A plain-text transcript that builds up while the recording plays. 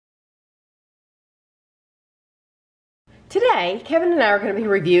Today, Kevin and I are going to be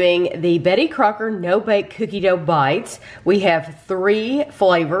reviewing the Betty Crocker No-Bake Cookie Dough Bites. We have 3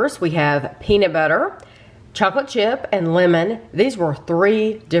 flavors. We have peanut butter, chocolate chip, and lemon. These were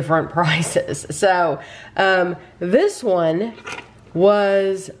 3 different prices. So, this one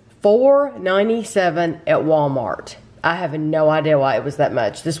was $4.97 at Walmart. I have no idea why it was that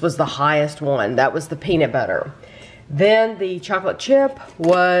much. This was the highest one. That was the peanut butter. Then the chocolate chip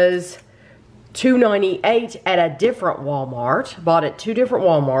was $2.98 at a different Walmart. Bought at 2 different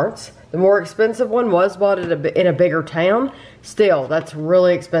Walmarts. The more expensive one was bought at in a bigger town. Still, that's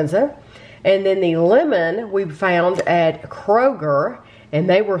really expensive. And then the lemon we found at Kroger, and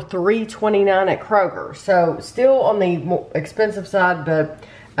they were $3.29 at Kroger. So still on the more expensive side, but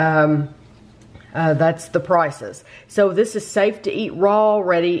that's the prices. So this is safe to eat raw,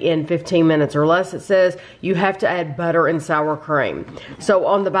 ready in 15 minutes or less. It says you have to add butter and sour cream. So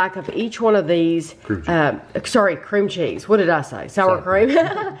on the back of each one of these, cream cheese. What did I say? Sour cream?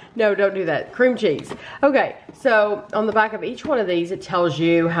 No, don't do that. Cream cheese. Okay, so on the back of each one of these, it tells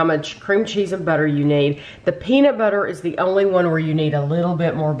you how much cream cheese and butter you need. The peanut butter is the only one where you need a little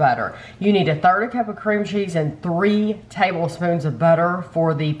bit more butter. You need 1/3 cup of cream cheese and 3 tablespoons of butter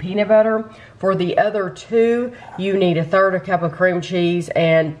for the peanut butter. For the other 2, you need 1/3 cup of cream cheese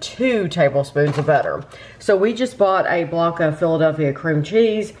and 2 tablespoons of butter. So we just bought a block of Philadelphia cream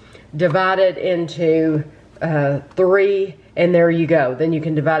cheese, divided into 3, and there you go. Then you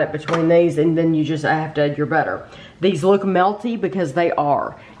can divide it between these, and then you just have to add your butter. These look melty because they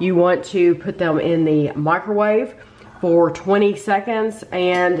are. You want to put them in the microwave for 20 seconds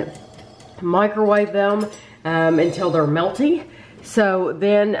and microwave them until they're melty. So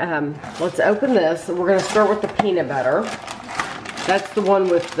then, let's open this. We're going to start with the peanut butter. That's the one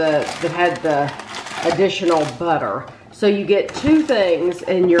with that had the additional butter. So you get 2 things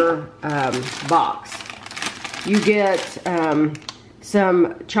in your box. You get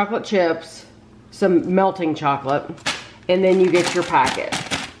some chocolate chips, some melting chocolate, and then you get your packet.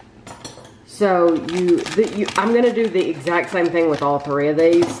 So I'm going to do the exact same thing with all 3 of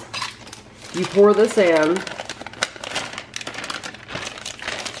these. You pour this in.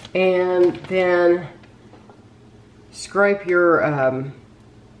 And then scrape your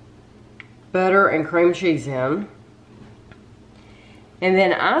butter and cream cheese in. And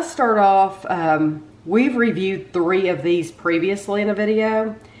then I start off, we've reviewed 3 of these previously in a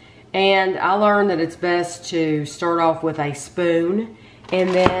video. And I learned that it's best to start off with a spoon and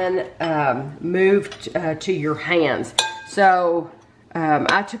then move to your hands. So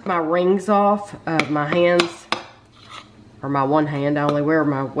I took my rings off of my hands. Or my one hand, I only wear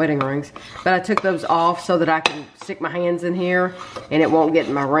my wedding rings. But I took those off so that I can stick my hands in here and it won't get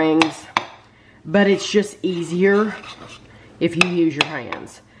in my rings. But it's just easier if you use your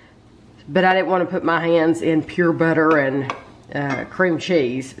hands. But I didn't want to put my hands in pure butter and cream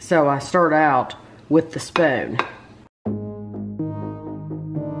cheese, so I start out with the spoon.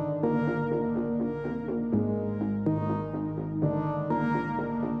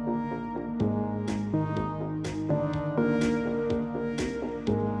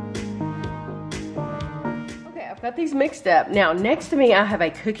 Got these mixed up. Now, next to me, I have a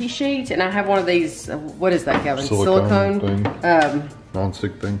cookie sheet, and I have one of these, what is that, Kevin? Silicone thing.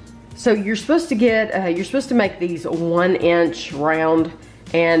 Non-stick thing. So you're supposed to get, you're supposed to make these 1-inch round,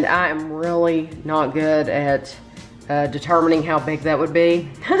 and I am really not good at determining how big that would be.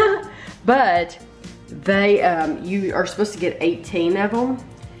 But they, you are supposed to get 18 of them.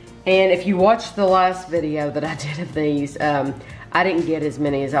 And if you watched the last video that I did of these, I didn't get as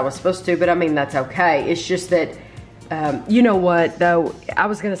many as I was supposed to, but I mean, that's okay. It's just that, you know what, though, I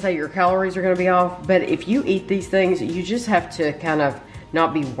was gonna say your calories are gonna be off, but if you eat these things, you just have to kind of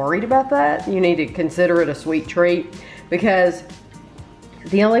not be worried about that. You need to consider it a sweet treat, because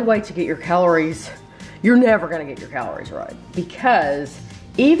the only way to get your calories, you're never gonna get your calories right, because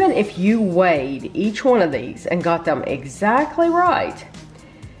even if you weighed each one of these and got them exactly right,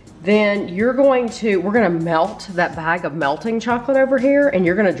 then we're gonna melt that bag of melting chocolate over here, and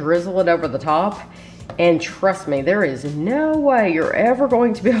you're gonna drizzle it over the top. And trust me, there is no way you're ever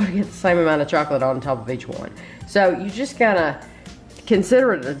going to be able to get the same amount of chocolate on top of each one. So you just gotta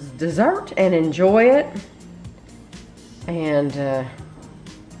consider it as dessert and enjoy it. And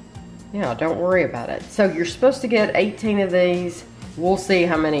yeah, don't worry about it. So you're supposed to get 18 of these. We'll see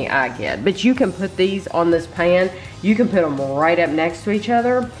how many I get. But you can put these on this pan. You can put them right up next to each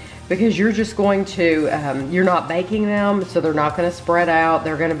other, because you're just going to, you're not baking them, so they're not gonna spread out.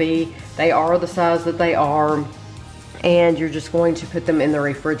 They are the size that they are, and you're just going to put them in the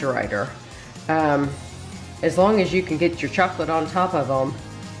refrigerator. As long as you can get your chocolate on top of them,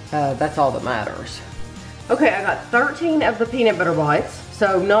 that's all that matters. Okay, I got 13 of the peanut butter bites.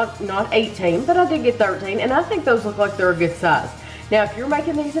 So not 18, but I did get 13. And I think those look like they're a good size. Now, if you're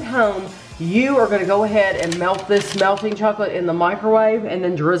making these at home, you are gonna go ahead and melt this melting chocolate in the microwave and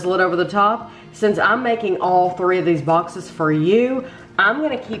then drizzle it over the top. Since I'm making all 3 of these boxes for you, I'm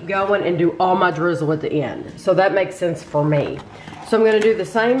gonna keep going and do all my drizzle at the end. So that makes sense for me. So I'm gonna do the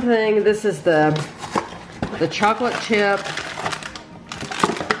same thing. This is the chocolate chip.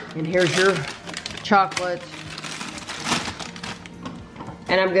 And here's your chocolate.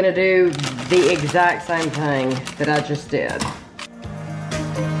 And I'm gonna do the exact same thing that I just did.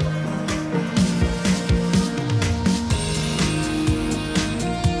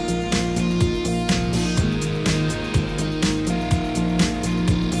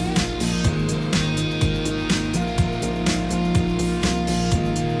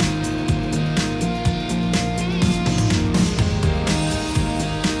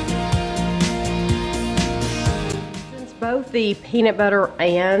 Both the peanut butter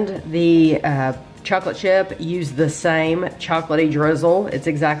and the chocolate chip use the same chocolatey drizzle. It's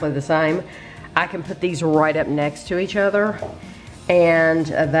exactly the same. I can put these right up next to each other, and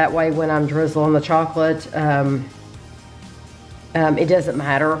that way when I'm drizzling the chocolate, it doesn't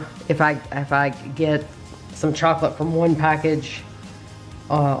matter if I get some chocolate from one package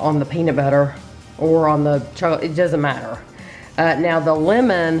on the peanut butter or on the chocolate. It doesn't matter. Now the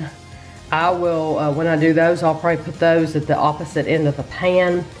lemon, I will, when I do those, I'll probably put those at the opposite end of the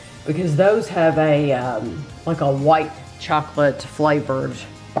pan because those have a, like a white chocolate flavored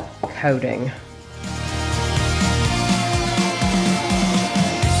coating.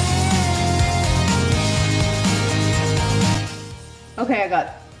 Okay, I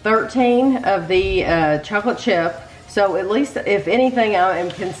got 13 of the chocolate chip. So at least, if anything, I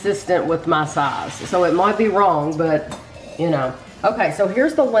am consistent with my size. So it might be wrong, but you know. Okay, so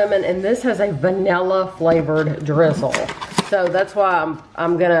here's the lemon, and this has a vanilla flavored drizzle. So that's why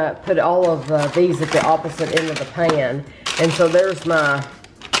I'm gonna put all of these at the opposite end of the pan. And so there's my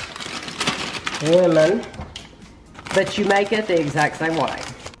lemon, but you make it the exact same way.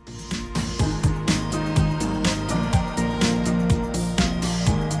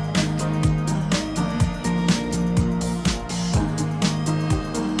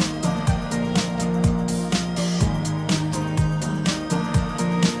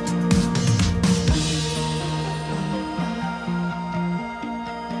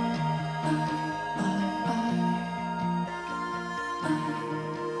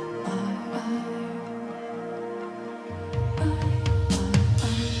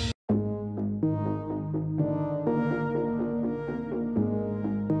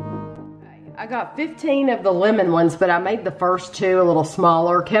 I got 15 of the lemon ones, but I made the first 2 a little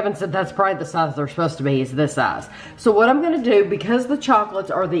smaller. Kevin said that's probably the size they're supposed to be, is this size. So what I'm gonna do, because the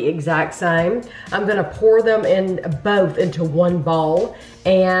chocolates are the exact same, I'm gonna pour them in both into one bowl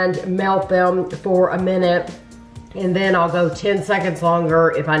and melt them for a minute. And then I'll go 10 seconds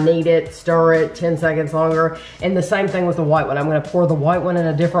longer if I need it, stir it 10 seconds longer. And the same thing with the white one. I'm gonna pour the white one in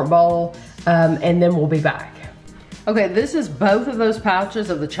a different bowl, and then we'll be back. Okay, this is both of those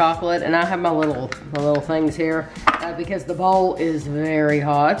pouches of the chocolate, and I have my little things here because the bowl is very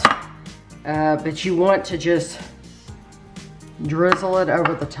hot. But you want to just drizzle it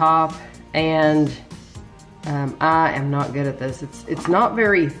over the top, and I am not good at this. It's not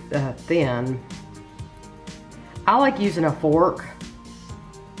very thin. I like using a fork.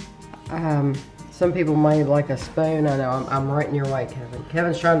 Some people may like a spoon. I know I'm right in your way, Kevin.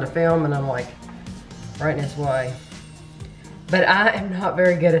 Kevin's trying to film, and I'm like right in his way. But I am not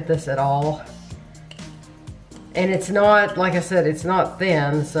very good at this at all. And it's not, like I said, it's not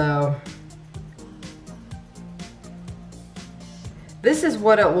thin, so. This is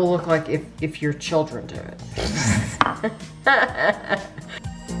what it will look like if your children do it.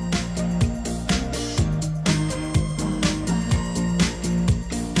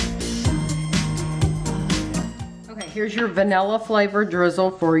 Okay, here's your vanilla flavored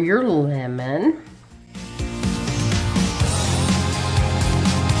drizzle for your lemon.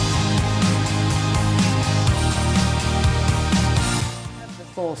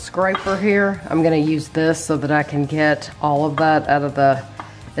 Scraper here. I'm going to use this so that I can get all of that out of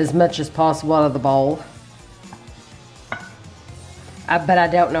as much as possible out of the bowl. But I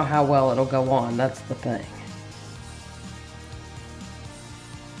don't know how well it'll go on. That's the thing.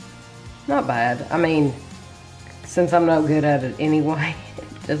 Not bad. I mean, since I'm no good at it anyway,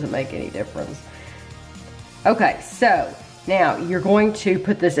 it doesn't make any difference. Okay, so now you're going to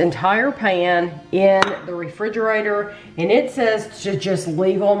put this entire pan in the refrigerator, and it says to just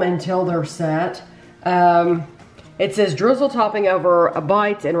leave them until they're set. And It says drizzle topping over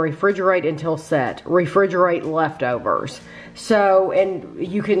bites and refrigerate until set. Refrigerate leftovers. So, and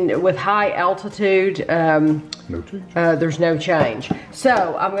you can, with high altitude, No change. there's no change.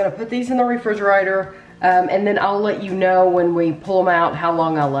 So, I'm going to put these in the refrigerator, and then I'll let you know when we pull them out how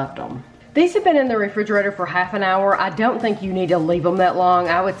long I left them. These have been in the refrigerator for half an hour. I don't think you need to leave them that long.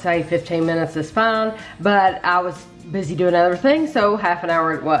 I would say 15 minutes is fine, but I was busy doing other things, so half an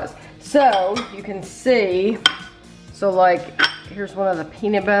hour it was. So, you can see, so like, here's one of the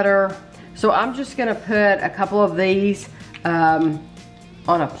peanut butter. So I'm just gonna put a couple of these on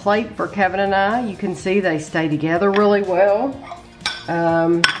a plate for Kevin and I. You can see they stay together really well.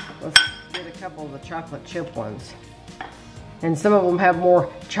 Let's get a couple of the chocolate chip ones. And some of them have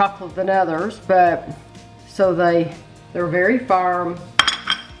more chocolate than others, but so they're very firm,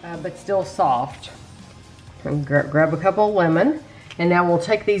 but still soft. And grab a couple of lemon, and now we'll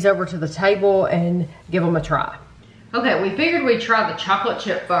take these over to the table and give them a try. Okay, we figured we'd try the chocolate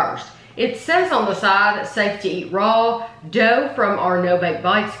chip first. It says on the side, safe to eat raw. Dough from our No Bake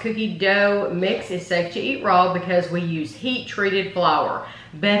Bites cookie dough mix is safe to eat raw because we use heat treated flour.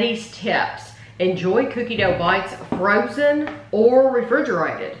 Betty's tips. Enjoy cookie dough bites frozen or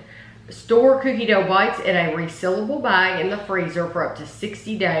refrigerated. Store cookie dough bites in a resealable bag in the freezer for up to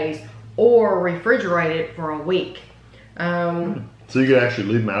 60 days or refrigerate it for a week. So you could actually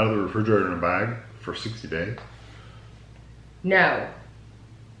leave them out of the refrigerator in a bag for 60 days? No.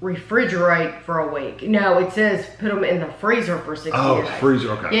 Refrigerate for a week. No, it says put them in the freezer for 60 days. Oh,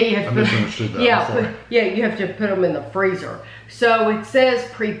 freezer, okay. Yeah, you have to I misunderstood that. Yeah, you have to put them in the freezer. So it says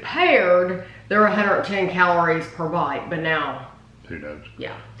prepared, they're 110 calories per bite, but now, who knows?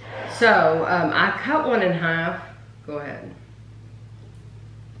 yeah. So I cut one in half. Go ahead.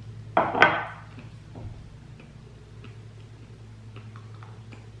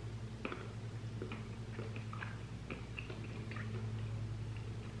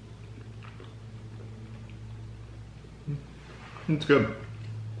 It's good.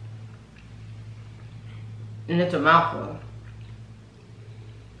 And it's a mouthful.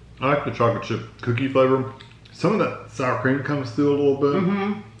 I like the chocolate chip cookie flavor. Some of that sour cream comes through a little bit.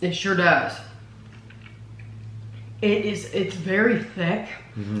 Mm-hmm. It sure does. It's very thick.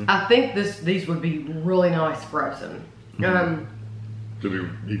 Mm-hmm. I think these would be really nice frozen. Mm-hmm. To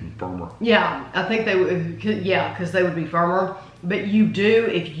be even firmer. Yeah, I think they would. Yeah, because they would be firmer. But you do,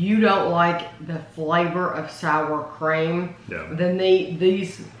 if you don't like the flavor of sour cream, then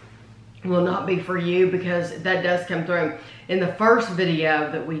these will not be for you because that does come through. In the first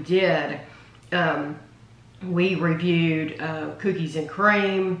video that we did, we reviewed cookies and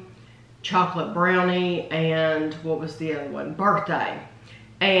cream, chocolate brownie, and what was the other one? Birthday.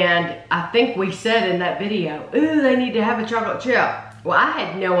 And I think we said in that video, ooh, they need to have a chocolate chip. Well, I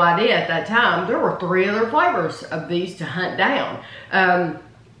had no idea at that time. There were 3 other flavors of these to hunt down.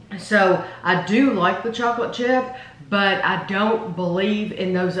 So I do like the chocolate chip, but I don't believe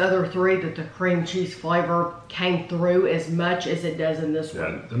in those other 3 that the cream cheese flavor came through as much as it does in this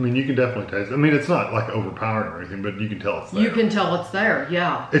one. I mean, you can definitely taste it. I mean, it's not like overpowering or anything, but you can tell it's there. You can tell it's there,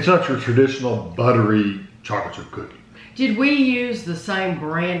 yeah. It's not your traditional buttery chocolate chip cookie. Did we use the same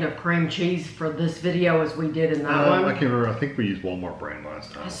brand of cream cheese for this video as we did in that one? I can't remember. I think we used Walmart brand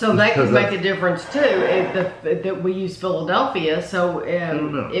last time. So that could make a difference too, that we use Philadelphia, so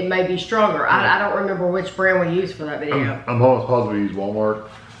it may be stronger. Yeah. I don't remember which brand we used for that video. I'm almost positive we used Walmart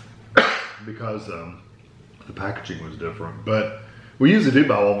because the packaging was different. But we usually do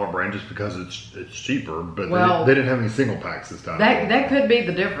buy Walmart brand just because it's cheaper, but they didn't have any single packs this time. That could be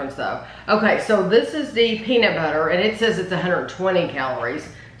the difference though. Okay, so this is the peanut butter, and it says it's 120 calories.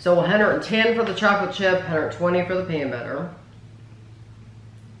 So 110 for the chocolate chip, 120 for the peanut butter.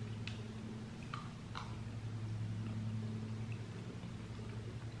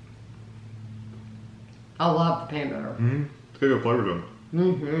 I love the peanut butter. Mm-hmm. It's got a good flavor to it.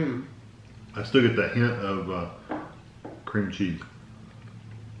 Mm-hmm. I still get that hint of cream cheese.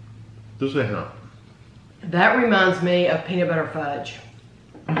 Just a hint. That reminds me of peanut butter fudge.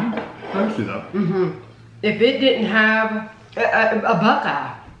 Mm-hmm. I see that. Mm-hmm. If it didn't have a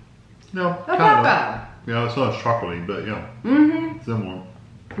Buckeye. No, a Buckeye. Yeah, it's not as chocolatey, but yeah. Mm-hmm. Similar.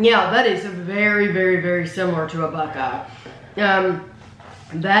 Yeah, that is very, very, very similar to a Buckeye.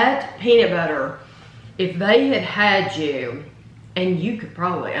 That peanut butter, if they had you, and you could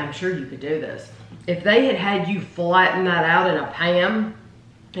probably, I'm sure you could do this, if they had you flatten that out in a pan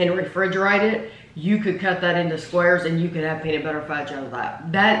and refrigerate it, you could cut that into squares and you could have peanut butter fudge out of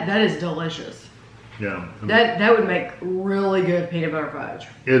that. That is delicious. Yeah. That would make really good peanut butter fudge.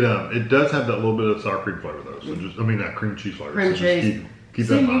 It does have that little bit of sour cream flavor though. So just, I mean that cream cheese flavor. Cream cheese. Keep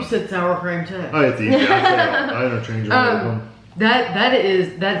See, that in you mind. said sour cream too. Oh, it's easy. I interchange all of them.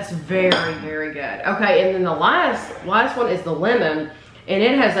 That's very, very good. Okay, and then the last one is the lemon, and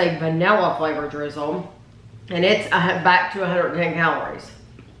it has a vanilla flavor drizzle, and it's back to 110 calories.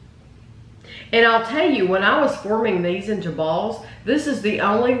 And I'll tell you, when I was forming these into balls, this is the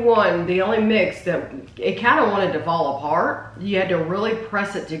only mix that it kind of wanted to fall apart. You had to really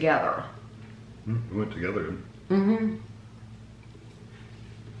press it together. It went together. Mm-hmm.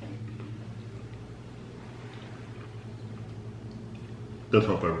 That's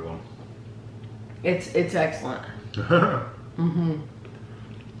my favorite one. It's excellent. Mm-hmm.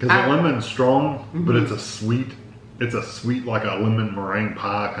 Because the lemon's strong, but it's a sweet like a lemon meringue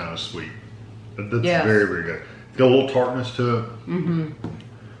pie kind of sweet. That's very, very good. It's got a little tartness to it. Mm-hmm.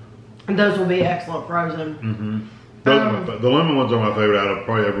 And those will be excellent frozen. Mm-hmm. The lemon ones are my favorite out of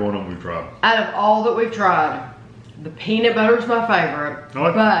probably every one of them we've tried. Out of all that we've tried, the peanut butter is my favorite,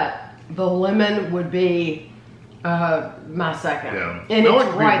 but the lemon would be my second. Yeah. And it's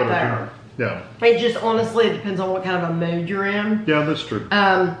right there. Too. Yeah. It just honestly it depends on what kind of a mood you're in. Yeah, that's true.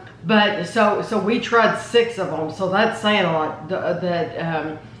 But so we tried 6 of them, so that's saying a lot.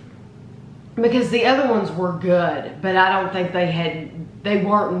 Because the other ones were good, but I don't think they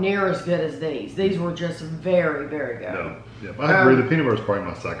weren't near as good as these. These were just very, very good. No. Yeah, I agree. The peanut butter is probably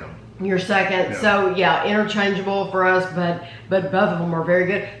my second. Your second. Yeah. So yeah, interchangeable for us, but both of them are very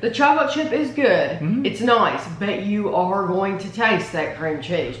good. The chocolate chip is good. Mm-hmm. It's nice, but you are going to taste that cream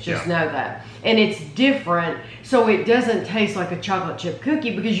cheese. Just know that. And it's different, so it doesn't taste like a chocolate chip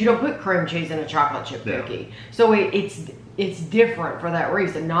cookie because you don't put cream cheese in a chocolate chip cookie. So it's different for that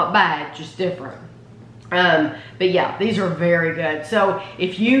reason. Not bad, just different. But yeah, these are very good. So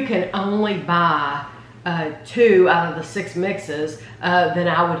if you can only buy 2 out of the 6 mixes, then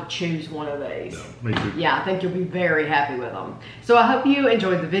I would choose one of these. No, me too. Yeah, I think you'll be very happy with them. So I hope you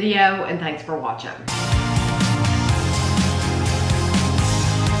enjoyed the video, and thanks for watching.